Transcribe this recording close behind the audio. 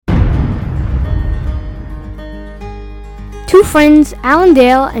Two friends, Alan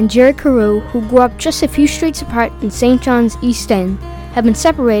Dale and Jerry Carew, who grew up just a few streets apart in St. John's East End, have been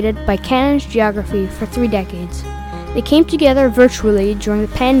separated by Canada's geography for 3 decades. They came together virtually during the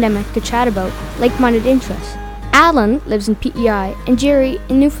pandemic to chat about like-minded interests. Alan lives in PEI and Jerry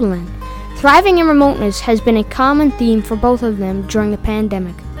in Newfoundland. Thriving in remoteness has been a common theme for both of them during the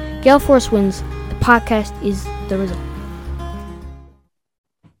pandemic. Gale Force Wins, the podcast is the result.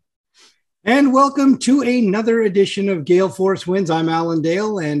 And welcome to another edition of Gale Force Wins. I'm Alan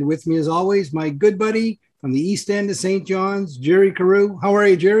Dale, and with me as always, my good buddy from the East End of St. John's, Jerry Carew. How are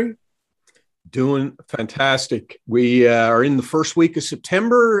you, Jerry? Doing fantastic. We are in the first week of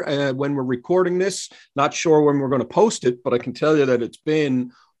September when we're recording this. Not sure when we're going to post it, but I can tell you that it's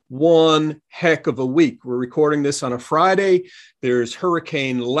been one heck of a week. We're recording this on a Friday. There's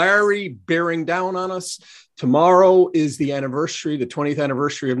Hurricane Larry bearing down on us. Tomorrow is the anniversary, the 20th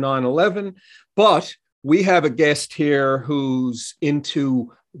anniversary of 9/11. But we have a guest here who's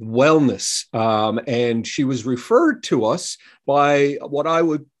into wellness. And she was referred to us by what I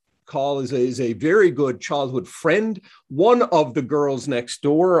would call is a very good childhood friend, one of the girls next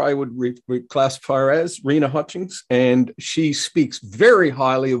door, I would classify her as, Rena Hutchings, and she speaks very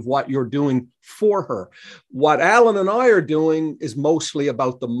highly of what you're doing for her. What Alan and I are doing is mostly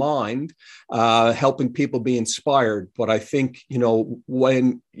about the mind, helping people be inspired. But I think,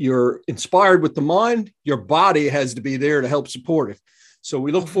 when you're inspired with the mind, your body has to be there to help support it. So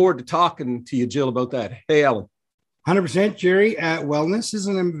we look forward to talking to you, Jill, about that. Hey, Alan. 100%, Jerry. Wellness is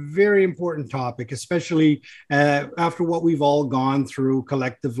a very important topic, especially after what we've all gone through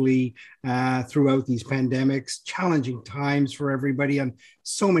collectively throughout these pandemics, challenging times for everybody on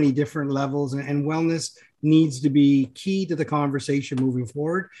so many different levels, and wellness needs to be key to the conversation moving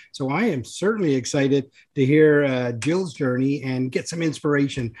forward. So I am certainly excited to hear Jill's journey and get some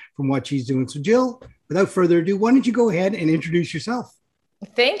inspiration from what she's doing. So Jill, without further ado, why don't you go ahead and introduce yourself?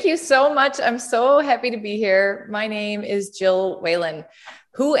 Thank you so much. I'm so happy to be here. My name is Jill Whalen.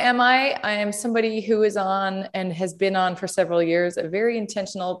 Who am I? I am somebody who is on and has been on for several years a very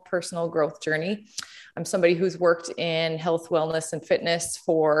intentional personal growth journey. I'm somebody who's worked in health, wellness, and fitness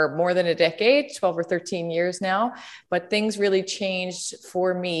for more than a decade, 12 or 13 years now. But things really changed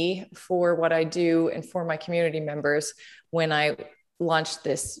for me, for what I do, and for my community members when I launched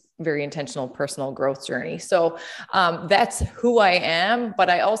this very intentional personal growth journey. So that's who I am, but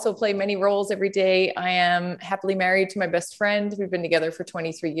I also play many roles every day. I am happily married to my best friend. We've been together for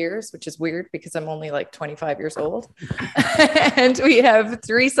 23 years, which is weird because I'm only like 25 years old. And we have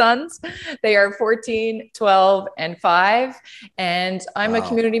 3 sons. They are 14, 12, and 5. And I'm a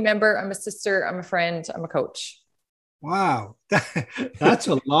community member. I'm a sister. I'm a friend. I'm a coach. Wow. That's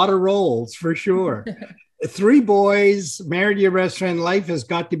a lot of roles for sure. 3 boys, married to your best friend. Life has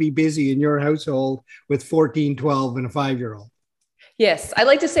got to be busy in your household with 14, 12, and a 5-year-old. Yes, I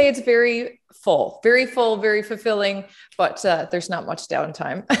like to say it's very full, very fulfilling, but there's not much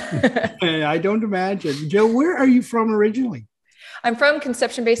downtime. I don't imagine. Jill, where are you from originally? I'm from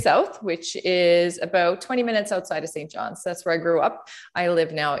Conception Bay South, which is about 20 minutes outside of St. John's. That's where I grew up. I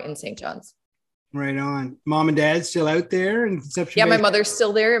live now in St. John's. Right on. Mom and dad still out there in Conception Bay? Yeah, my mother's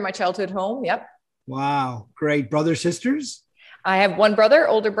still there in my childhood home. Yep. Wow. Great. Brothers, sisters? I have one brother,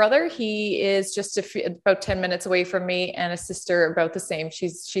 older brother. He is just about 10 minutes away from me, and a sister about the same.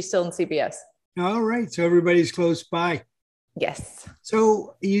 She's still in CBS. All right. So everybody's close by. Yes.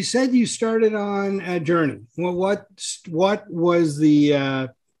 So you said you started on a journey. Well, what was the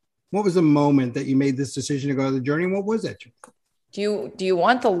moment that you made this decision to go on the journey? What was that? Do you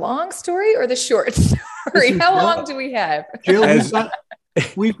want the long story or the short story? How long do we have? Jill,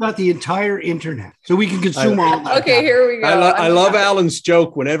 we've got the entire internet, so we can consume all that. Okay, here we go. I love Alan's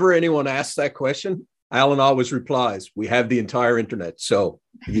joke. Whenever anyone asks that question, Alan always replies, "We have the entire internet." So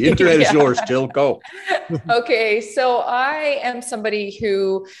the internet is yours, Jill. Go. Okay, so I am somebody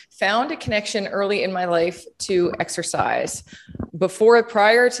who found a connection early in my life to exercise.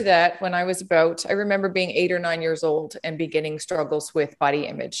 Prior to that, when I remember being 8 or 9 years old and beginning struggles with body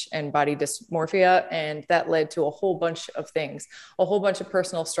image and body dysmorphia. And that led to a whole bunch of things, a whole bunch of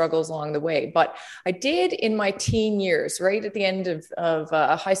personal struggles along the way. But I did in my teen years, right at the end of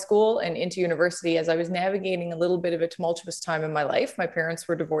high school and into university, as I was navigating a little bit of a tumultuous time in my life. My parents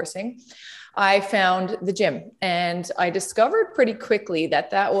were divorcing. I found the gym, and I discovered pretty quickly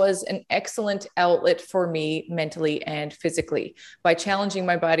that was an excellent outlet for me mentally and physically. By challenging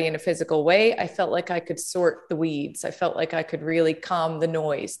my body in a physical way, I felt like I could sort the weeds. I felt like I could really calm the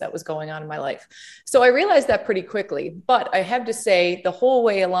noise that was going on in my life. So I realized that pretty quickly, but I have to say the whole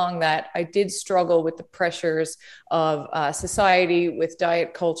way along that I did struggle with the pressures of society, with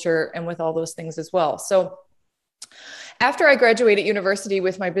diet culture, and with all those things as well. So After I graduated university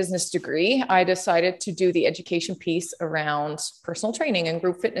with my business degree, I decided to do the education piece around personal training and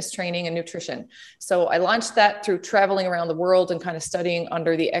group fitness training and nutrition. So I launched that through traveling around the world and kind of studying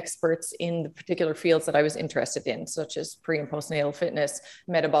under the experts in the particular fields that I was interested in, such as pre and postnatal fitness,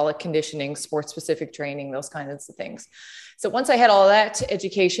 metabolic conditioning, sports specific training, those kinds of things. So once I had all that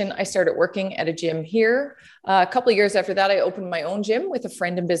education, I started working at a gym here. A couple of years after that, I opened my own gym with a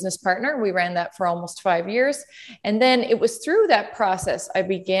friend and business partner. We ran that for almost 5 years. And then it was through that process, I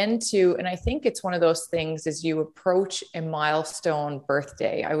began to, and I think it's one of those things as you approach a milestone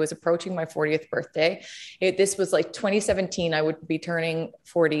birthday. I was approaching my 40th birthday. This was like 2017. I would be turning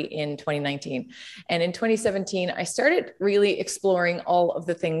 40 in 2019. And in 2017, I started really exploring all of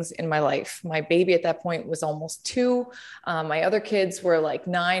the things in my life. My baby at that point was almost 2. My other kids were like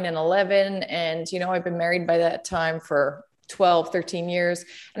 9 and 11. And, I've been married by that time for 12, 13 years.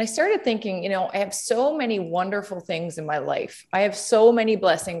 And I started thinking, I have so many wonderful things in my life. I have so many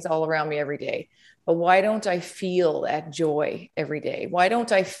blessings all around me every day. But why don't I feel that joy every day? Why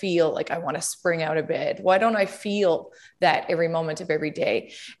don't I feel like I want to spring out of bed? Why don't I feel that every moment of every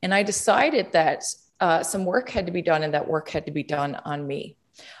day? And I decided that some work had to be done, and that work had to be done on me.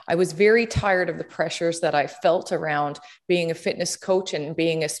 I was very tired of the pressures that I felt around being a fitness coach and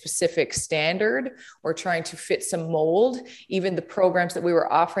being a specific standard or trying to fit some mold. Even the programs that we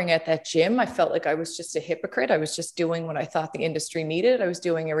were offering at that gym, I felt like I was just a hypocrite. I was just doing what I thought the industry needed. I was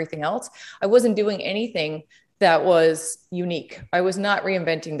doing everything else. I wasn't doing anything that was unique. I was not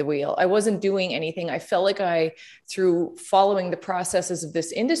reinventing the wheel. I wasn't doing anything. I felt like through following the processes of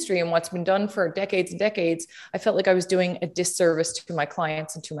this industry and what's been done for decades and decades, I felt like I was doing a disservice to my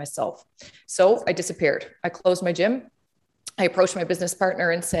clients and to myself. So I disappeared. I closed my gym. I approached my business partner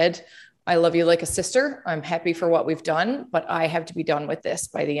and said, I love you like a sister. I'm happy for what we've done, but I have to be done with this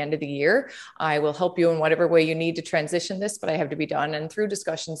by the end of the year. I will help you in whatever way you need to transition this, but I have to be done. And through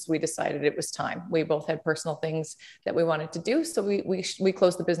discussions, we decided it was time. We both had personal things that we wanted to do. So we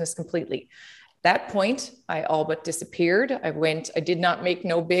closed the business completely. That point, I all but disappeared. I did not make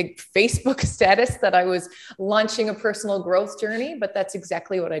no big Facebook status that I was launching a personal growth journey, but that's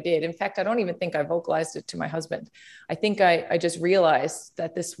exactly what I did. In fact, I don't even think I vocalized it to my husband. I think I just realized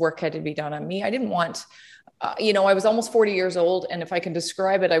that this work had to be done on me. I didn't want, I was almost 40 years old. And if I can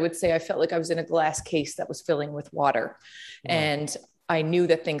describe it, I would say I felt like I was in a glass case that was filling with water. Wow. And I knew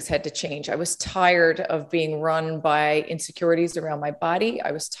that things had to change. I was tired of being run by insecurities around my body.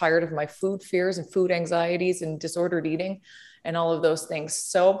 I was tired of my food fears and food anxieties and disordered eating and all of those things.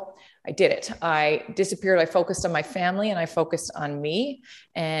 So I did it. I disappeared. I focused on my family and I focused on me.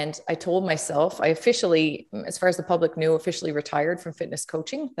 And I told myself, I officially, as far as the public knew, officially retired from fitness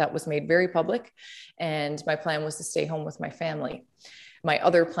coaching. That was made very public. And my plan was to stay home with my family. My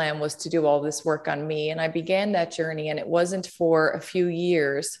other plan was to do all this work on me. And I began that journey. And it wasn't for a few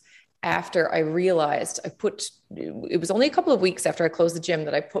years after I realized it was only a couple of weeks after I closed the gym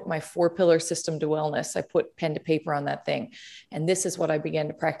that I put my 4-pillar system to wellness. I put pen to paper on that thing. And this is what I began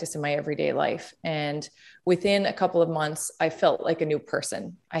to practice in my everyday life. And within a couple of months, I felt like a new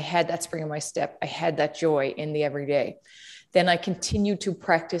person. I had that spring in my step. I had that joy in the everyday. Then I continued to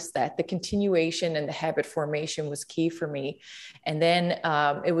practice that. The continuation and the habit formation was key for me. And then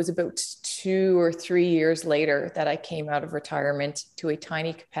it was about 2 or 3 years later that I came out of retirement to a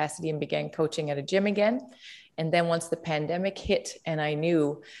tiny capacity and began coaching at a gym again. And then once the pandemic hit and I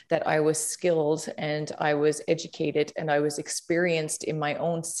knew that I was skilled and I was educated and I was experienced in my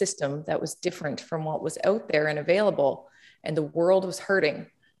own system that was different from what was out there and available, and the world was hurting,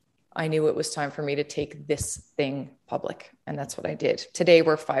 I knew it was time for me to take this thing public. And that's what I did. Today,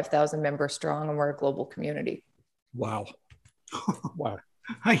 we're 5,000 members strong and we're a global community. Wow. Wow.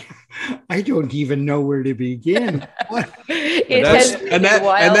 I don't even know where to begin. Well,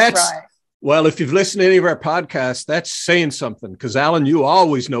 if you've listened to any of our podcasts, that's saying something, because Alan, you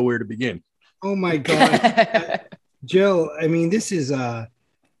always know where to begin. Oh my God. Jill, I mean, this is a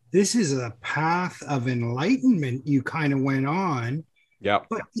path of enlightenment you kind of went on. Yeah.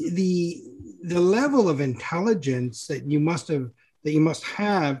 But the level of intelligence that you must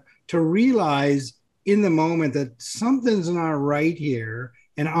have to realize in the moment that something's not right here,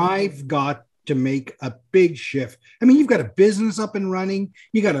 and I've got to make a big shift. I mean, you've got a business up and running,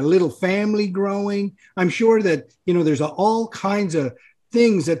 you got a little family growing. I'm sure that, there's all kinds of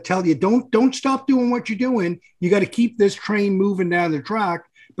things that tell you, don't stop doing what you're doing. You got to keep this train moving down the track.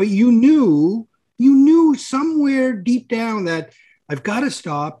 But you knew somewhere deep down that I've got to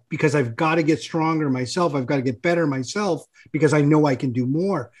stop because I've got to get stronger myself. I've got to get better myself because I know I can do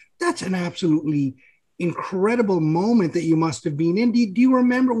more. That's an absolutely incredible moment that you must have been in. Do you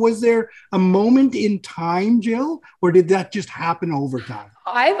remember, was there a moment in time, Jill, or did that just happen over time?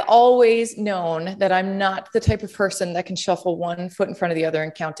 I've always known that I'm not the type of person that can shuffle one foot in front of the other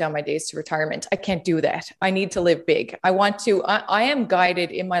and count down my days to retirement. I can't do that. I need to live big. I am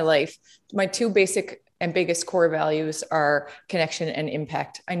guided in my life. My two basic and biggest core values are connection and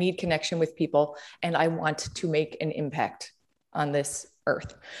impact. I need connection with people, and I want to make an impact on this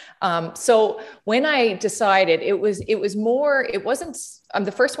earth. So when I decided, it wasn't, I'm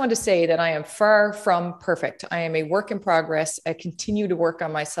the first one to say that I am far from perfect. I am a work in progress. I continue to work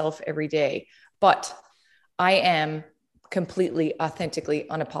on myself every day, but I am completely, authentically,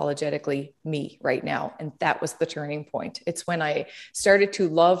 unapologetically me right now. And that was the turning point. It's when I started to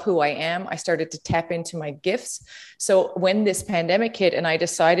love who I am. I started to tap into my gifts. So when this pandemic hit and I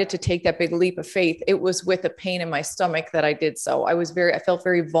decided to take that big leap of faith, it was with a pain in my stomach that I did so. I felt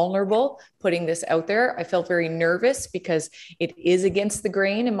very vulnerable putting this out there. I felt very nervous because it is against the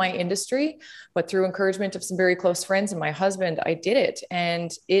grain in my industry, but through encouragement of some very close friends and my husband, I did it.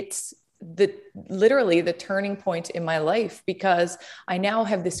 And it's literally the turning point in my life, because I now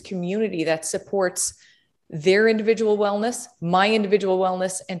have this community that supports their individual wellness, my individual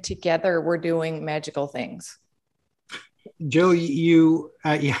wellness, and together we're doing magical things. Jill, you,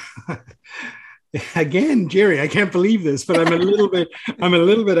 yeah. Again, Jerry, I can't believe this, but I'm a little bit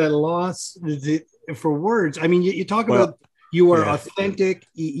at a loss for words. I mean, you talk about you are authentic,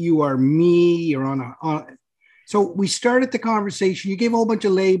 you are me, you're on. So we started the conversation. You gave a whole bunch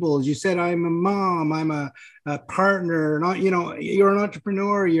of labels. You said, I'm a mom, I'm a partner, you're an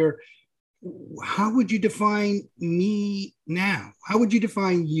entrepreneur. How would you define me now? How would you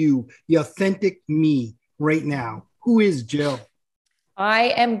define you, the authentic me right now? Who is Jill? I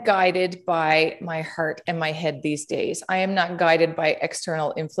am guided by my heart and my head these days. I am not guided by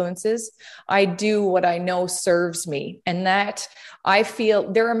external influences. I do what I know serves me. And that I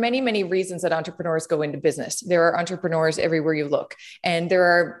feel there are many, many reasons that entrepreneurs go into business. There are entrepreneurs everywhere you look. And there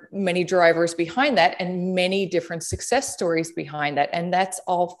are many drivers behind that and many different success stories behind that. And that's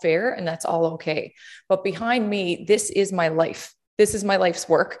all fair and that's all okay. But behind me, this is my life. This is my life's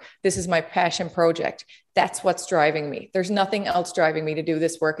work. This is my passion project. That's what's driving me. There's nothing else driving me to do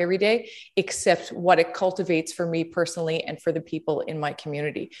this work every day except what it cultivates for me personally and for the people in my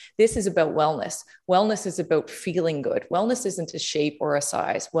community. This is about wellness. Wellness is about feeling good. Wellness isn't a shape or a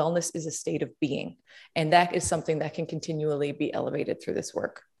size. Wellness is a state of being. And that is something that can continually be elevated through this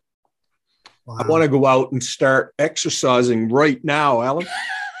work. Wow. I want to go out and start exercising right now, Alan.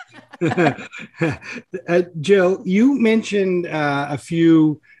 Jill, you mentioned a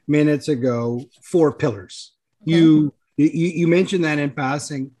few minutes ago 4 pillars. You mentioned that in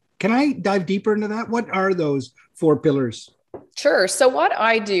passing. Can I dive deeper into that? What are those 4 pillars? Sure. So what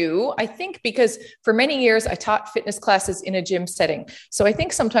I do, I think, because for many years I taught fitness classes in a gym setting. So I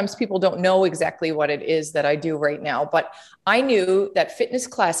think sometimes people don't know exactly what it is that I do right now, but I knew that fitness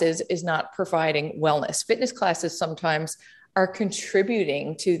classes is not providing wellness. Fitness classes sometimes are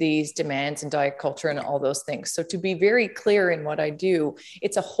contributing to these demands and diet culture and all those things. So to be very clear in what I do,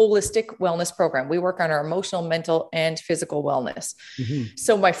 it's a holistic wellness program. We work on our emotional, mental, and physical wellness. Mm-hmm.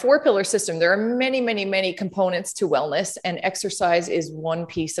 So my 4-pillar system, there are many, many, many components to wellness, and exercise is one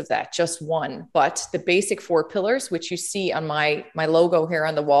piece of that, just one. But the basic 4 pillars, which you see on my logo here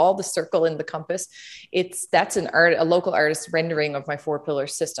on the wall, the circle and the compass, that's a local artist rendering of my 4-pillar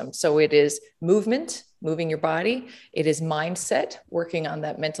system. So it is movement, moving your body. It is mindset, working on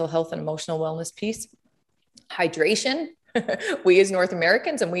that mental health and emotional wellness piece. Hydration. We as North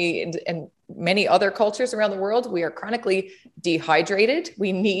Americans and many other cultures around the world, we are chronically dehydrated.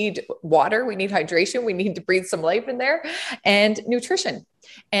 We need water. We need hydration. We need to breathe some life in there. And nutrition.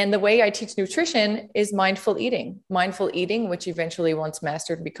 And the way I teach nutrition is mindful eating. Mindful eating, which eventually, once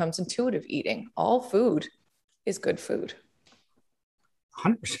mastered, becomes intuitive eating. All food is good food.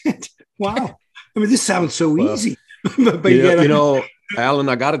 100%. Wow. I mean, this sounds so easy. but Alan,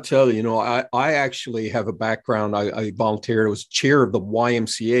 I got to tell you, I actually have a background. I volunteered. I was chair of the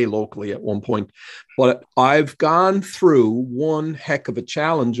YMCA locally at one point, but I've gone through one heck of a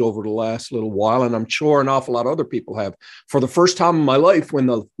challenge over the last little while, and I'm sure an awful lot of other people have. For the first time in my life, when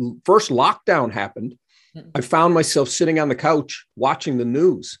the first lockdown happened, I found myself sitting on the couch watching the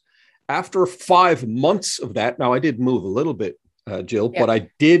news. After 5 months of that, now I did move a little bit, Jill, but I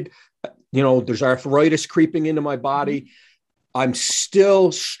did. There's arthritis creeping into my body. I'm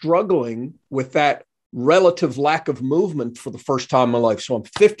still struggling with that relative lack of movement for the first time in my life. So I'm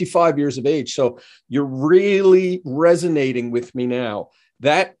 55 years of age. So you're really resonating with me now.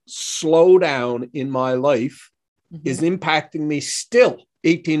 That slowdown in my life is impacting me still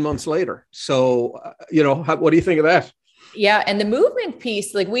 18 months later. So, what do you think of that? Yeah. And the movement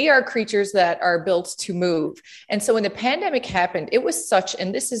piece, like we are creatures that are built to move. And so when the pandemic happened, it was such,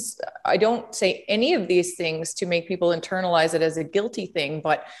 and this is, I don't say any of these things to make people internalize it as a guilty thing,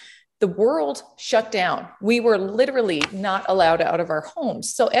 but the world shut down. We were literally not allowed out of our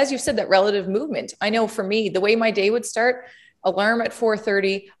homes. So as you said, that relative movement, I know for me, the way my day would start, alarm at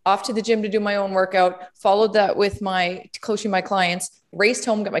 4:30, off to the gym to do my own workout, followed that with coaching my clients, raced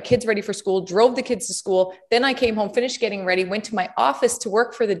home, got my kids ready for school, drove the kids to school. Then I came home, finished getting ready, went to my office to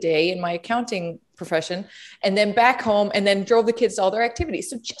work for the day in my accounting profession, and then back home, and then drove the kids to all their activities.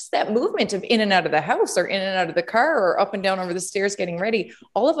 So just that movement of in and out of the house or in and out of the car or up and down over the stairs getting ready,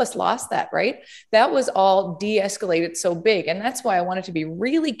 all of us lost that, right? That was all de-escalated so big. And that's why I wanted to be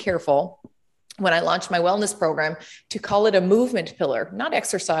really careful when I launched my wellness program to call it a movement pillar, not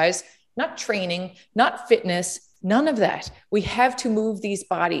exercise, not training, not fitness, none of that. We have to move these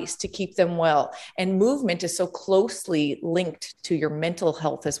bodies to keep them well. And movement is so closely linked to your mental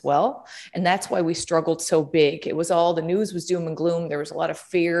health as well. And that's why we struggled so big. It was all, the news was doom and gloom. There was a lot of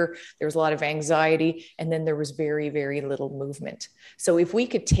fear. There was a lot of anxiety. And then there was very, very little movement. So if we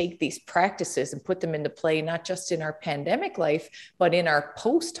could take these practices and put them into play, not just in our pandemic life, but in our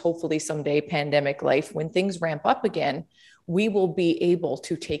post, hopefully someday pandemic life, when things ramp up again, we will be able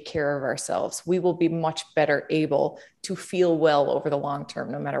to take care of ourselves. We will be much better able to feel well over the long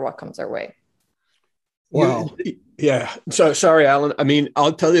term, no matter what comes our way. Well, yeah. So sorry, Alan. I mean,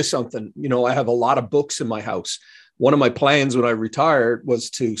 I'll tell you something. I have a lot of books in my house. One of my plans when I retired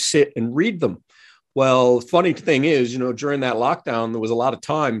was to sit and read them. Well, funny thing is, during that lockdown, there was a lot of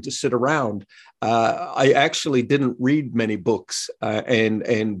time to sit around. I actually didn't read many books.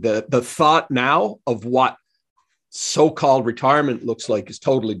 And the thought now of what so-called retirement looks like is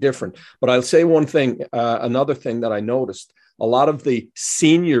totally different. But I'll say one thing, another thing that I noticed, a lot of the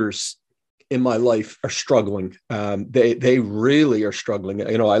seniors in my life are struggling. They really are struggling.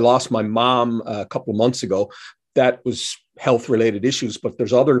 I lost my mom a couple of months ago. That was health-related issues, but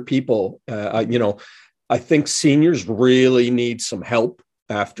there's other people, I think seniors really need some help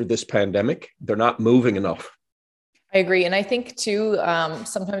after this pandemic. They're not moving enough. I agree. And I think too,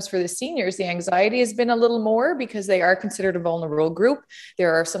 sometimes for the seniors, the anxiety has been a little more because they are considered a vulnerable group.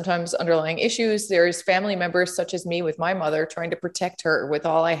 There are sometimes underlying issues. There's family members such as me with my mother trying to protect her with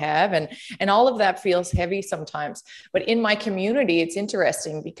all I have. And all of that feels heavy sometimes. But in my community, it's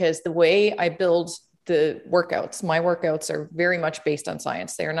interesting because the way I build the workouts, my workouts are very much based on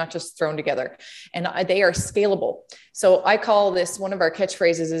science. They are not just thrown together, and they are scalable. So I call this, one of our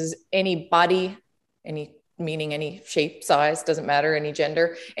catchphrases is any body, meaning any shape, size, doesn't matter, any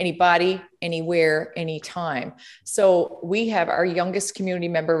gender, any body, anywhere, anytime. So we have our youngest community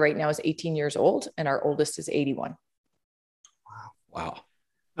member right now is 18 years old and our oldest is 81. Wow.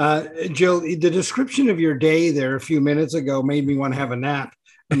 Jill, the description of your day there a few minutes ago made me want to have a nap.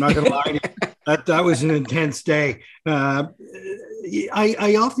 I'm not going to lie to you. That was an intense day. I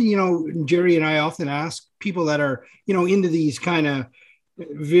often, Jerry and I often ask people that are, into these kind of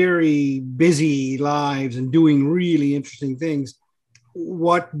very busy lives and doing really interesting things,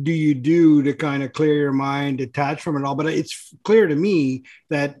 what do you do to kind of clear your mind, detach from it all? But it's clear to me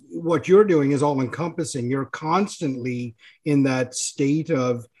that what you're doing is all encompassing. You're constantly in that state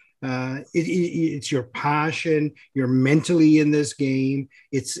of it's your passion. You're mentally in this game.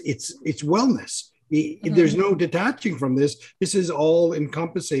 It's wellness. There's no detaching from this. This is all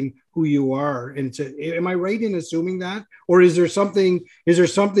encompassing who you are. And am I right in assuming that? Or is there something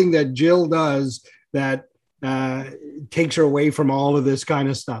that Jill does that takes her away from all of this kind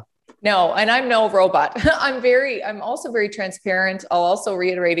of stuff? No, and I'm no robot. I'm also very transparent. I'll also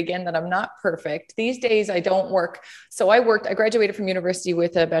reiterate again that I'm not perfect. These days I don't work. So I graduated from university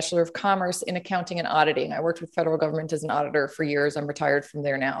with a Bachelor of Commerce in accounting and auditing. I worked with federal government as an auditor for years. I'm retired from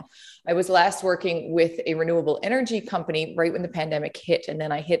there now. I was last working with a renewable energy company right when the pandemic hit. And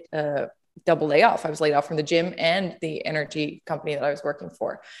then I hit a double layoff. I was laid off from the gym and the energy company that I was working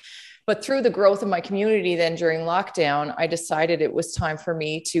for. But through the growth of my community, then during lockdown, I decided it was time for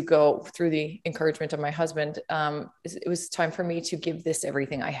me to go, through the encouragement of my husband. It was time for me to give this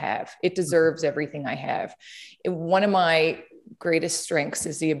everything I have. It deserves everything I have. One of my greatest strengths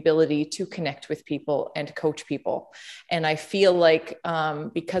is the ability to connect with people and coach people. And I feel like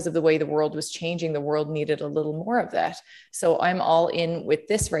because of the way the world was changing, the world needed a little more of that. So I'm all in with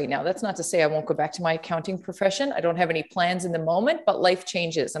this right now. That's not to say I won't go back to my accounting profession. I don't have any plans in the moment, but life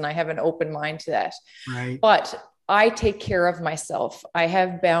changes and I have an open mind to that. Right. But I take care of myself. I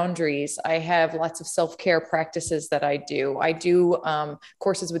have boundaries. I have lots of self-care practices that I do. I do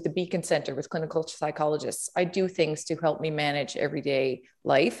courses with the Beacon Center with clinical psychologists. I do things to help me manage everyday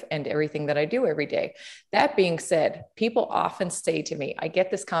life and everything that I do every day. That being said, people often say to me, I get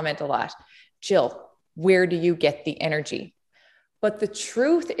this comment a lot, Jill, where do you get the energy? But the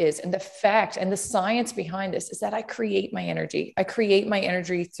truth is, and the fact and the science behind this is that I create my energy. I create my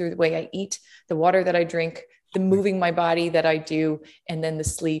energy through the way I eat, the water that I drink, the moving my body that I do, and then the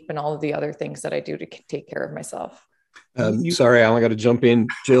sleep and all of the other things that I do to take care of myself. Sorry, Alan, I got to jump in.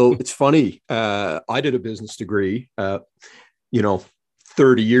 Jill, it's funny. I did a business degree, 30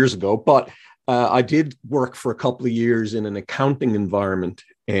 years ago, but I did work for a couple of years in an accounting environment,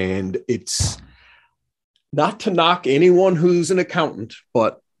 and it's not to knock anyone who's an accountant,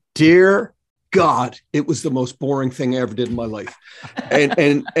 but dear God, it was the most boring thing I ever did in my life.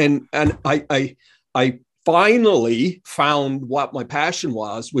 And I finally found what my passion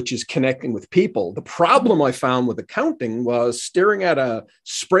was, which is connecting with people. The problem I found with accounting was staring at a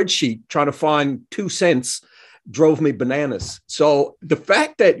spreadsheet, trying to find 2 cents drove me bananas. So the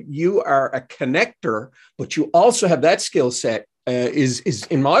fact that you are a connector, but you also have that skill set is,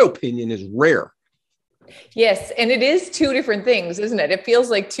 in my opinion, is rare. Yes. And it is 2 different things, isn't it? It feels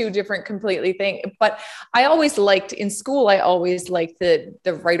like 2 different completely things. But I always liked in school, I always liked the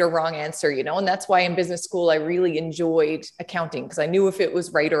right or wrong answer, and that's why in business school, I really enjoyed accounting because I knew if it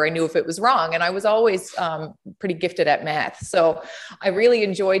was right or I knew if it was wrong. And I was always pretty gifted at math. So I really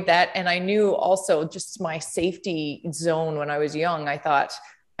enjoyed that. And I knew also just my safety zone when I was young. I thought,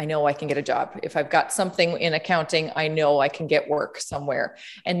 I know I can get a job. If I've got something in accounting, I know I can get work somewhere.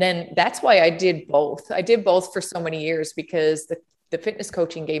 And then that's why I did both. I did both for so many years because the fitness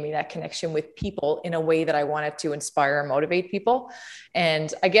coaching gave me that connection with people in a way that I wanted to inspire and motivate people.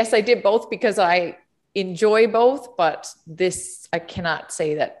 And I guess I did both because I enjoy both, but I cannot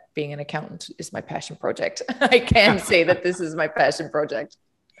say that being an accountant is my passion project. I can say that this is my passion project.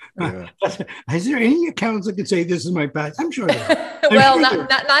 Yeah. Is there any accountants that could say this is my passion? I'm sure there are. Well,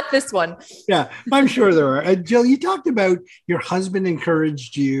 not this one. Yeah, I'm sure there are. Jill, you talked about your husband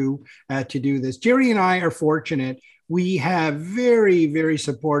encouraged you to do this. Jerry and I are fortunate. We have very, very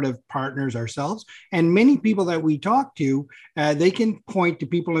supportive partners ourselves. And many people that we talk to, they can point to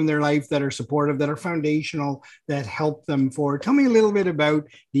people in their life that are supportive, that are foundational, that help them forward. Tell me a little bit about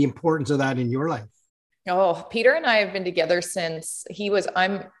the importance of that in your life. Oh, Peter and I have been together since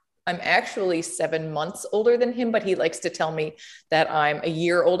I'm actually 7 months older than him, but he likes to tell me that I'm a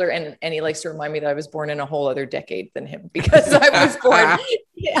year older. And he likes to remind me that I was born in a whole other decade than him because I was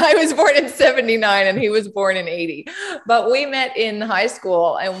born in 79 and he was born in 80. But we met in high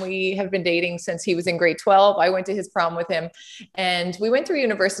school and we have been dating since he was in grade 12. I went to his prom with him and we went through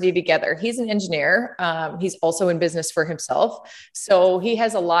university together. He's an engineer. He's also in business for himself. So he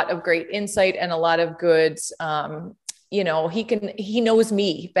has a lot of great insight and a lot of good, he knows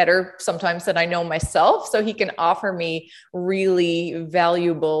me better sometimes than I know myself. So he can offer me really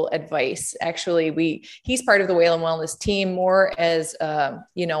valuable advice. Actually, he's part of the Whalen Wellness team more as, a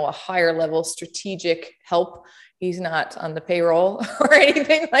higher level strategic help. He's not on the payroll or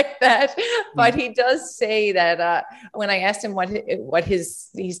anything like that, but he does say that when I asked him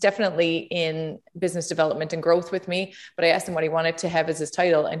he's definitely in business development and growth with me, but I asked him what he wanted to have as his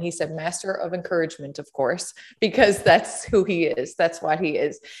title. And he said, Master of Encouragement, of course, because that's who he is. That's what he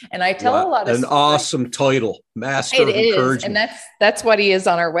is. And I tell a lot of awesome title, Master of Encouragement. And that's what he is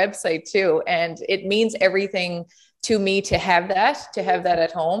on our website too. And it means everything to me to have that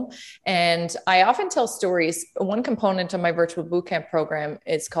at home. And I often tell stories. One component of my virtual bootcamp program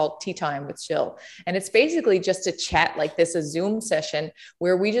is called Tea Time with Jill. And it's basically just a chat like this, a Zoom session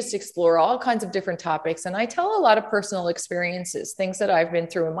where we just explore all kinds of different topics. And I tell a lot of personal experiences, things that I've been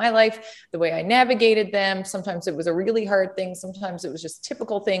through in my life, the way I navigated them. Sometimes it was a really hard thing. Sometimes it was just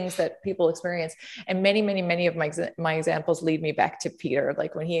typical things that people experience. And many, many, many of my examples lead me back to Peter,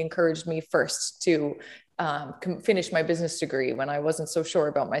 like when he encouraged me first to finish my business degree when I wasn't so sure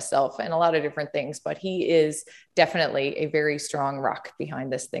about myself and a lot of different things, but he is definitely a very strong rock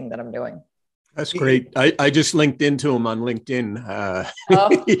behind this thing that I'm doing. That's great. I just linked into him on LinkedIn.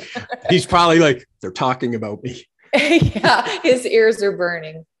 He's probably like, they're talking about me. Yeah, his ears are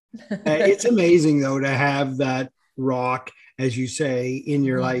burning. It's amazing though, to have that rock, as you say, in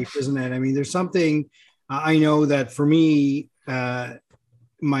your life, isn't it? I mean, there's something I know that for me,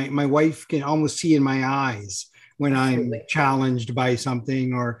 my wife can almost see in my eyes when I'm challenged by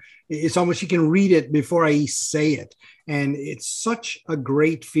something, or it's almost, she can read it before I say it. And it's such a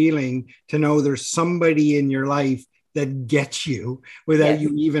great feeling to know there's somebody in your life that gets you without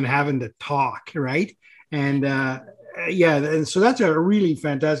you even having to talk. Right. And so that's a really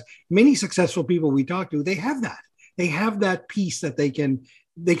fantastic. Many successful people we talk to, they have that. They have that piece that they can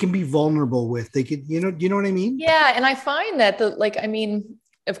be vulnerable with. They could, you know what I mean? Yeah. And I find that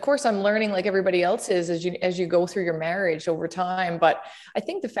of course I'm learning like everybody else is as you go through your marriage over time. But I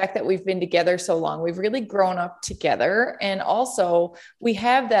think the fact that we've been together so long, we've really grown up together. And also we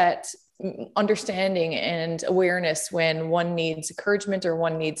have that understanding and awareness when one needs encouragement or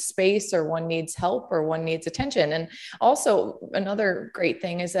one needs space or one needs help or one needs attention. And also another great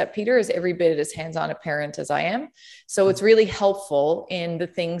thing is that Peter is every bit as hands-on a parent as I am. So it's really helpful in the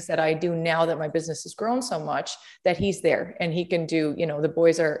things that I do now that my business has grown so much that he's there and he can do, the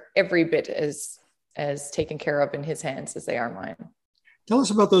boys are every bit as taken care of in his hands as they are mine. Tell us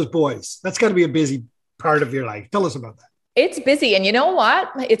about those boys. That's got to be a busy part of your life. Tell us about that. It's busy. And you know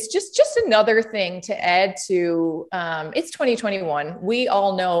what? It's just another thing to add to, it's 2021. We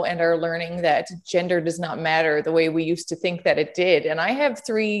all know and are learning that gender does not matter the way we used to think that it did. And I have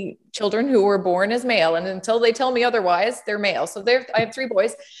 3 children who were born as male, and until they tell me otherwise, they're male. So I have 3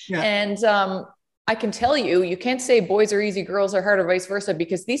 boys. Yeah. And, I can tell you can't say boys are easy, girls are hard, or vice versa,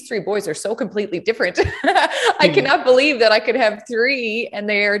 because these 3 boys are so completely different. I cannot believe that I could have 3 and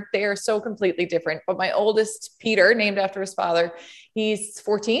they are so completely different. But my oldest, Peter, named after his father, he's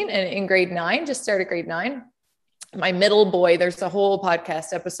 14 and in grade 9, just started grade 9. My middle boy, there's a whole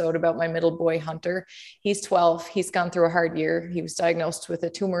podcast episode about my middle boy, Hunter. He's 12. He's gone through a hard year. He was diagnosed with a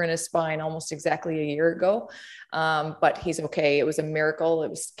tumor in his spine almost exactly a year ago. But he's okay. It was a miracle. It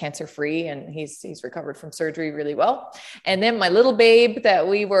was cancer-free, and he's recovered from surgery really well. And then my little babe that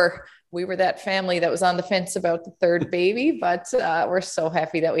we were that family that was on the fence about the 3rd baby, but we're so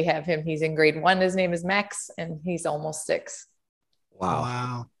happy that we have him. He's in grade 1. His name is Max, and he's almost 6.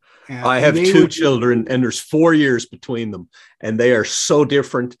 Wow. I have 2 children, and there's 4 years between them, and they are so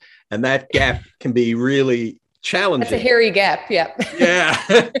different. And that gap can be really challenging. That's a hairy gap. Yeah.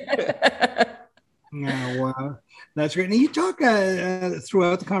 Yeah. Wow. That's great. Now you talk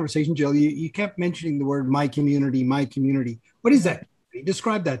throughout the conversation, Jill, you kept mentioning the word my community. What is that?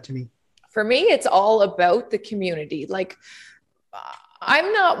 Describe that to me. For me, it's all about the community. Like,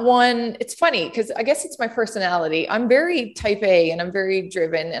 I'm not one, it's funny because I guess it's my personality. I'm very type A and I'm very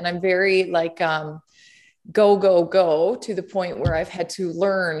driven and I'm very like, go to the point where I've had to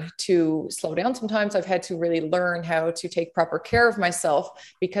learn to slow down. Sometimes I've had to really learn how to take proper care of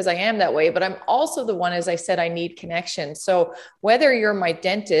myself because I am that way. But I'm also the one, as I said, I need connection. So whether you're my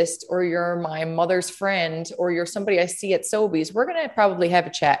dentist or you're my mother's friend or you're somebody I see at Sobeys, we're going to probably have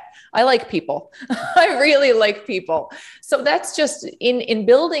a chat. I like people. I really like people. So that's just in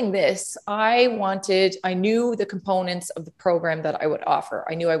building this. I knew the components of the program that I would offer.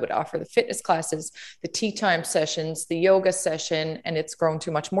 I knew I would offer the fitness classes, the tea time sessions, the yoga session, and it's grown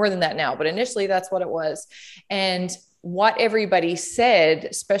to much more than that now. But initially that's what it was. And what everybody said,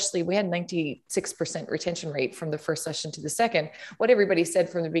 especially we had 96% retention rate from the first session to the second. What everybody said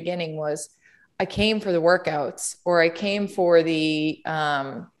from the beginning was, I came for the workouts, or I came for the,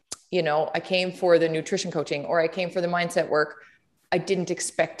 I came for the nutrition coaching, or I came for the mindset work. I didn't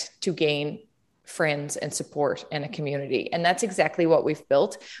expect to gain friends and support and a community. And that's exactly what we've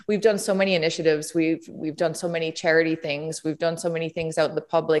built. We've done so many initiatives. We've done so many charity things. We've done so many things out in the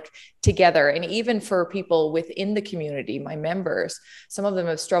public together. And even for people within the community, my members, some of them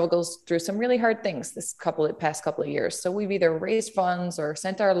have struggled through some really hard things this past couple of years. So we've either raised funds or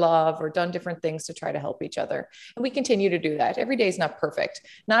sent our love or done different things to try to help each other. And we continue to do that. Every day is not perfect.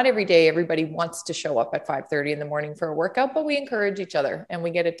 Not every day everybody wants to show up at 5:30 in the morning for a workout, but we encourage each other and we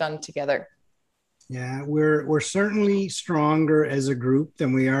get it done together. Yeah, we're certainly stronger as a group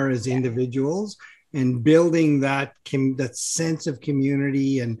than we are as individuals, and building that sense of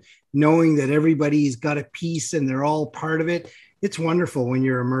community and knowing that everybody's got a piece and they're all part of it. It's wonderful when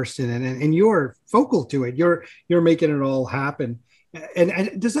you're immersed in it and you're focal to it. You're making it all happen.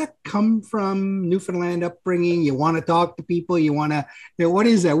 And does that come from Newfoundland upbringing? You want to talk to people. You want to, what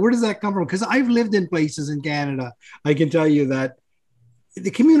is that? Where does that come from? Because I've lived in places in Canada. I can tell you that the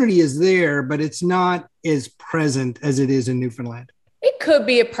community is there, but it's not as present as it is in Newfoundland. It could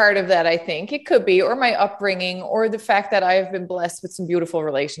be a part of that, I think. It could be, or my upbringing, or the fact that I've been blessed with some beautiful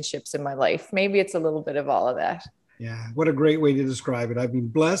relationships in my life. Maybe it's a little bit of all of that. Yeah, what a great way to describe it. I've been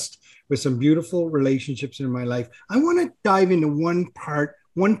blessed with some beautiful relationships in my life. I want to dive into one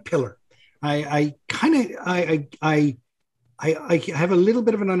pillar. I have a little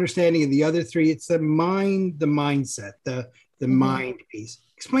bit of an understanding of the other 3. It's the mindset, the mind piece.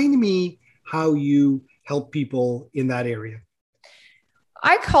 Explain to me how you help people in that area.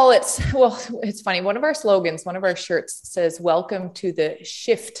 I call it, well, it's funny. One of our slogans, one of our shirts says, "Welcome to the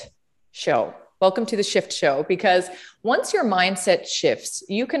Shift Show." Welcome to the Shift Show, because once your mindset shifts,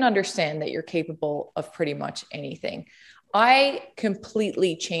 you can understand that you're capable of pretty much anything. I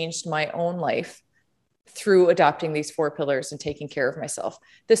completely changed my own life through adopting these 4 pillars and taking care of myself.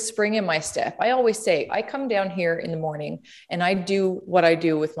 The spring in my step. I always say, I come down here in the morning and I do what I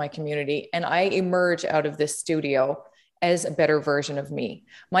do with my community, and I emerge out of this studio as a better version of me.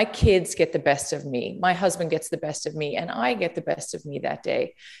 My kids get the best of me. My husband gets the best of me, and I get the best of me that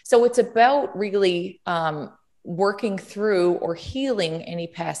day. So it's about really working through or healing any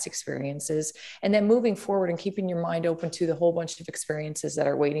past experiences, and then moving forward and keeping your mind open to the whole bunch of experiences that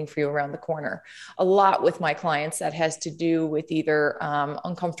are waiting for you around the corner. A lot with my clients that has to do with either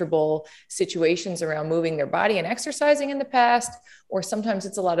uncomfortable situations around moving their body and exercising in the past, or sometimes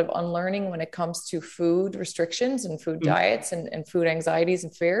it's a lot of unlearning when it comes to food restrictions and food diets and food anxieties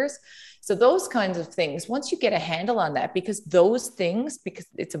and fears. So those kinds of things, once you get a handle on that, because those things, because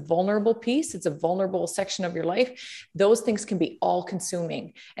it's a vulnerable piece, it's a vulnerable section of your life, those things can be all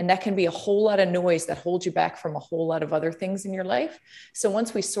consuming. And that can be a whole lot of noise that holds you back from a whole lot of other things in your life. So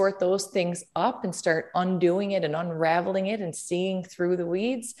once we sort those things up and start undoing it and unraveling it and seeing through the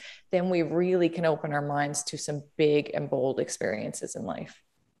weeds, then we really can open our minds to some big and bold experiences in life.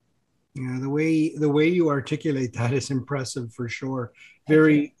 Yeah, the way you articulate that is impressive for sure.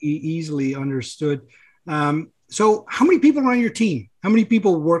 Very easily understood. So how many people are on your team? How many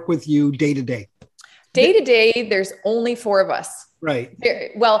people work with you day to day? Day to day, there's only 4 of us. Right.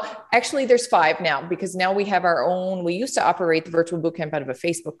 Well, actually, there's 5 now, because now we have our own. We used to operate the virtual bootcamp out of a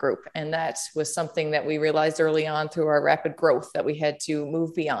Facebook group. And that was something that we realized early on through our rapid growth that we had to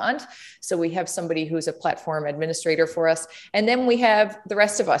move beyond. So we have somebody who's a platform administrator for us. And then we have the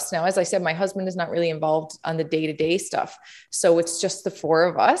rest of us. Now, as I said, my husband is not really involved on the day-to-day stuff. So it's just the 4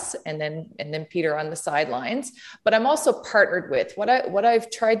 of us, and then Peter on the sidelines. But I'm also partnered with what I've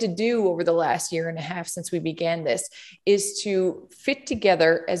tried to do over the last year and a half since we began this is to fit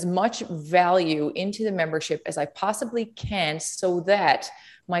together as much value into the membership as I possibly can, so that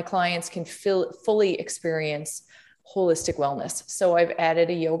my clients can fully experience holistic wellness. So I've added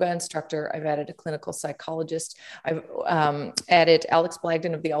a yoga instructor. I've added a clinical psychologist. I've added Alex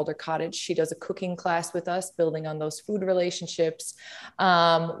Blagden of the Alder Cottage. She does a cooking class with us, building on those food relationships.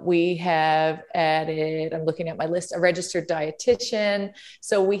 We have added, I'm looking at my list, a registered dietitian.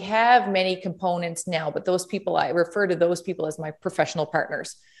 So we have many components now, but those people, I refer to those people as my professional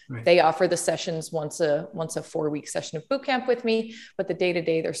partners. Right. They offer the sessions once a 4-week session of boot camp with me, but the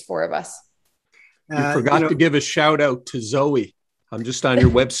day-to-day, there's 4 of us. You forgot to give a shout out to Zoe. I'm just on your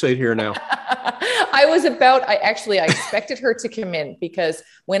website here now. I expected her to come in, because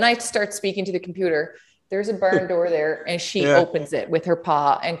when I start speaking to the computer, there's a barn door there, and she opens it with her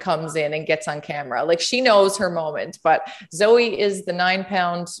paw and comes in and gets on camera. Like, she knows her moment. But Zoe is the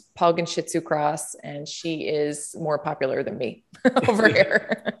 9-pound pug and Shih Tzu cross, and she is more popular than me over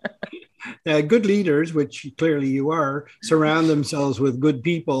here. Good leaders, which clearly you are, surround themselves with good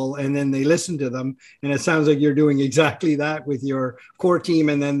people, and then they listen to them. And it sounds like you're doing exactly that with your core team,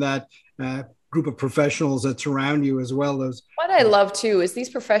 and then that group of professionals that surround you as well. What I love too is these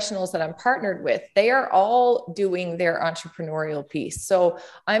professionals that I'm partnered with, they are all doing their entrepreneurial piece. So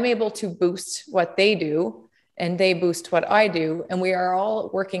I'm able to boost what they do, and they boost what I do, and we are all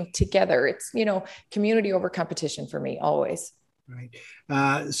working together. It's, community over competition for me, always.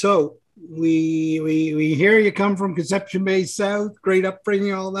 Right. So we hear you come from Conception Bay South, great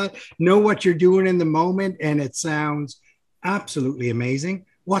upbringing, all that, know what you're doing in the moment, and it sounds absolutely amazing.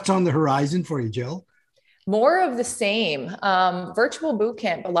 What's on the horizon for you, Jill? More of the same. Virtual boot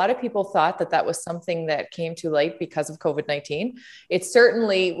camp. A lot of people thought that was something that came to light because of COVID-19. It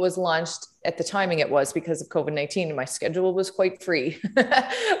certainly was launched at the timing it was because of COVID-19, and my schedule was quite free.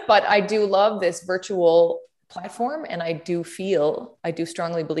 But I do love this virtual platform, and I do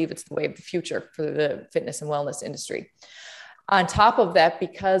strongly believe it's the way of the future for the fitness and wellness industry. On top of that,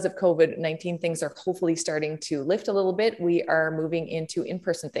 because of COVID-19, things are hopefully starting to lift a little bit. We are moving into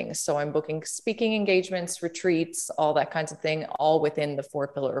in-person things. So I'm booking speaking engagements, retreats, all that kinds of thing, all within the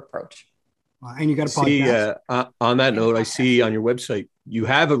 4-pillar approach. And you got a podcast. On that note, I see on your website, you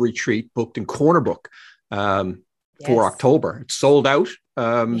have a retreat booked in Corner Brook for October. It's sold out.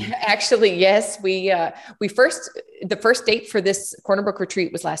 Actually, yes, the first date for this Corner Brook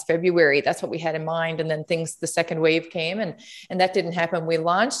retreat was last February. That's what we had in mind. And then the second wave came, and that didn't happen. We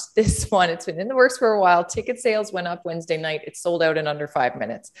launched this one. It's been in the works for a while. Ticket sales went up Wednesday night. It sold out in under 5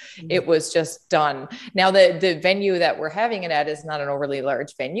 minutes. Mm-hmm. It was just done. Now the venue that we're having it at is not an overly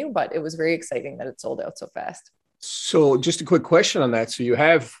large venue, but it was very exciting that it sold out so fast. So just a quick question on that. So you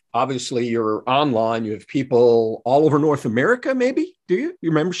have, obviously you're online, you have people all over North America, maybe, do you?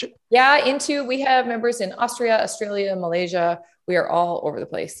 Your membership? Yeah, we have members in Austria, Australia, Malaysia. We are all over the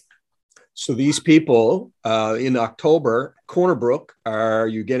place. So these people in October, Corner Brook, are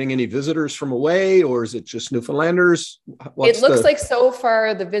you getting any visitors from away, or is it just Newfoundlanders? It looks like so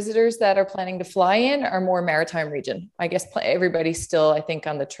far the visitors that are planning to fly in are more maritime region. I guess everybody's still, I think,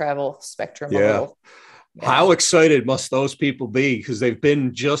 on the travel spectrum a little. Yeah. How excited must those people be? Because they've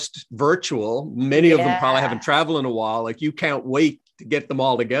been just virtual. Many of them probably haven't traveled in a while. Like, you can't wait to get them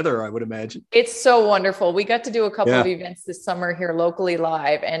all together, I would imagine. It's so wonderful. We got to do a couple of events this summer here locally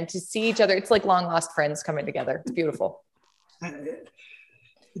live, and to see each other, it's like long lost friends coming together. It's beautiful.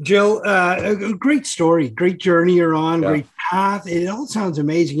 Jill, a great story, great journey you're on, great path. It all sounds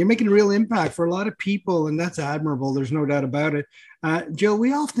amazing. You're making a real impact for a lot of people, and that's admirable. There's no doubt about it. Jill,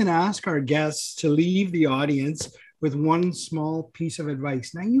 we often ask our guests to leave the audience with one small piece of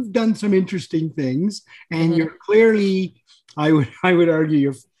advice. Now, you've done some interesting things, and you're clearly, I would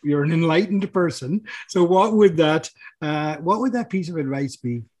argue, you're an enlightened person. So, what would that piece of advice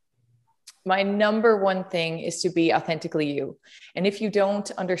be? My number one thing is to be authentically you. And if you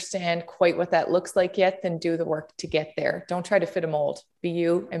don't understand quite what that looks like yet, then do the work to get there. Don't try to fit a mold. Be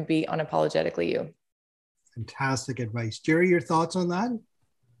you and be unapologetically you. Fantastic advice. Jerry, your thoughts on that?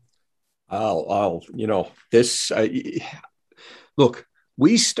 Look,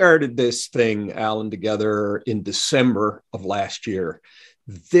 we started this thing, Alan, together in December of last year.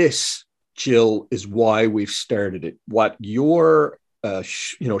 This, Jill, is why we've started it. What you're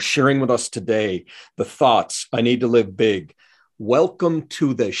sharing with us today, the thoughts, I need to live big. Welcome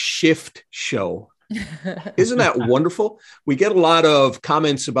to the Shift Show. Isn't that wonderful? We get a lot of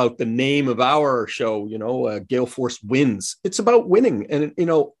comments about the name of our show, Gale Force Wins. It's about winning and,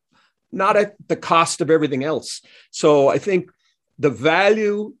 not at the cost of everything else. So I think the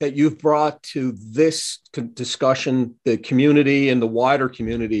value that you've brought to this discussion, the community and the wider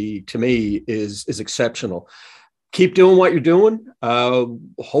community, to me is exceptional. Keep doing what you're doing.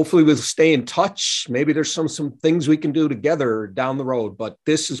 Hopefully we'll stay in touch. Maybe there's some things we can do together down the road, but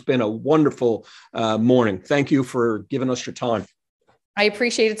this has been a wonderful morning. Thank you for giving us your time. I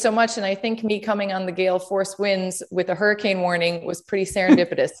appreciate it so much. And I think me coming on the Gale Force Winds with a hurricane warning was pretty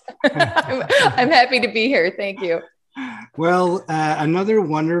serendipitous. I'm happy to be here. Thank you. Well, another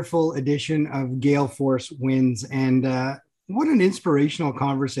wonderful edition of Gale Force Winds. And what an inspirational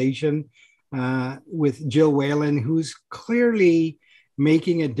conversation with Jill Whalen, who's clearly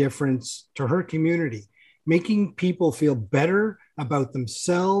making a difference to her community, making people feel better about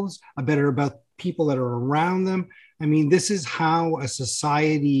themselves, better about people that are around them. I mean, this is how a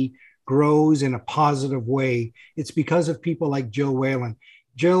society grows in a positive way. It's because of people like Jill Whalen.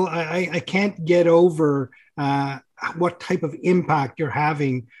 Jill, I can't get over what type of impact you're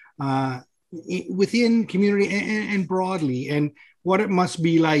having within community and broadly, and what it must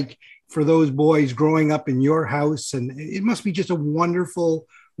be like for those boys growing up in your house. And it must be just a wonderful,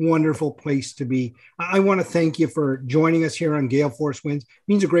 wonderful place to be. I want to thank you for joining us here on Gale Force Winds. It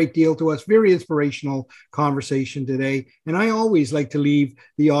means a great deal to us. Very inspirational conversation today. And I always like to leave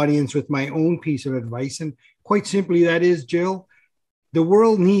the audience with my own piece of advice. And quite simply, that is, Jill, the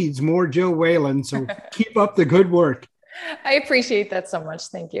world needs more Jill Whalen. So keep up the good work. I appreciate that so much.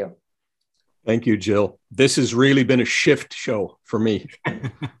 Thank you. Thank you, Jill. This has really been a shift show for me.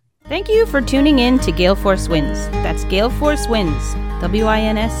 Thank you for tuning in to Gale Force Winds. That's Gale Force Winds,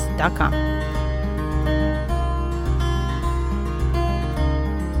 WINS.com.